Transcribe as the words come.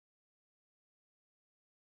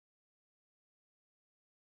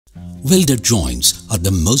Welded joints are the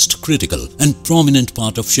most critical and prominent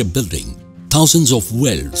part of shipbuilding. Thousands of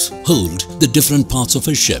welds hold the different parts of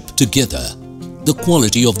a ship together. The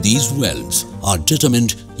quality of these welds are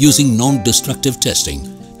determined using non-destructive testing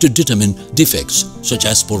to determine defects such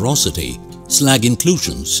as porosity, slag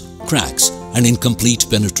inclusions, cracks, and incomplete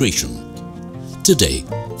penetration. Today,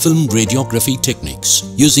 film radiography techniques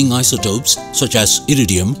using isotopes such as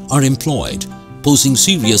iridium are employed, posing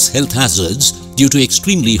serious health hazards due to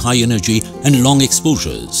extremely high energy and long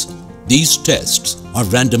exposures. These tests are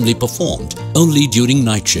randomly performed only during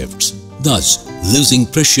night shifts, thus losing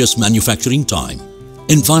precious manufacturing time.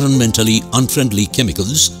 Environmentally unfriendly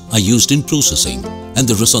chemicals are used in processing, and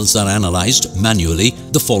the results are analyzed manually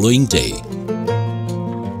the following day.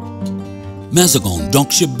 Mazagon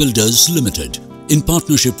Dock Shipbuilders Limited, in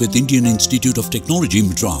partnership with Indian Institute of Technology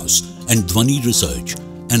Madras and Dhwani Research,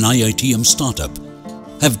 an IITM startup,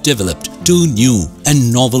 have developed two new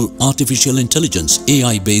and novel artificial intelligence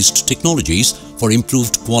AI-based technologies for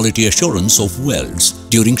improved quality assurance of welds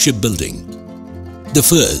during shipbuilding. The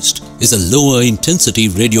first is a lower intensity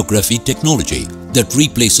radiography technology that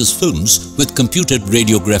replaces films with computed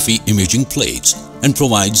radiography imaging plates and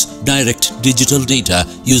provides direct digital data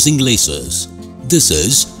using lasers. This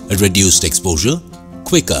is a reduced exposure,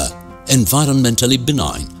 quicker, environmentally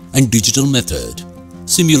benign and digital method.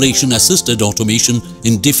 Simulation-assisted automation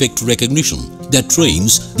in defect recognition that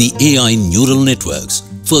trains the AI neural networks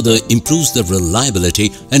further improves the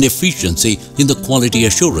reliability and efficiency in the quality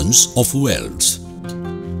assurance of welds.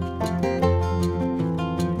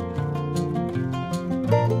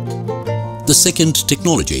 The second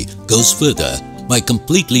technology goes further by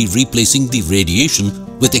completely replacing the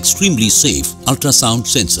radiation with extremely safe ultrasound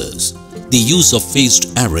sensors. The use of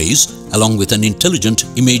phased arrays along with an intelligent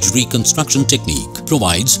image reconstruction technique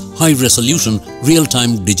provides high-resolution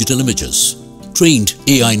real-time digital images. Trained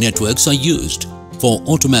AI networks are used for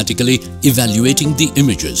automatically evaluating the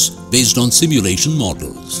images based on simulation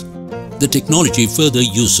models. The technology further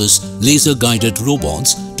uses laser-guided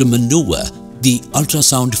robots to maneuver the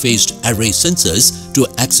ultrasound phased array sensors to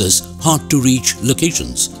access hard-to-reach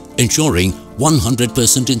locations, ensuring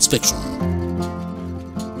 100% inspection.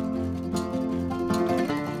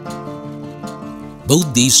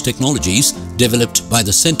 Both these technologies, developed by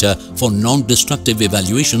the Center for Non-Destructive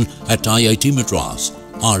Evaluation at IIT Madras,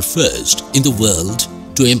 are first in the world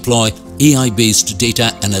to employ AI-based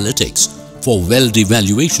data analytics for weld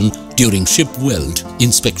evaluation during ship weld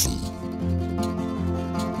inspection.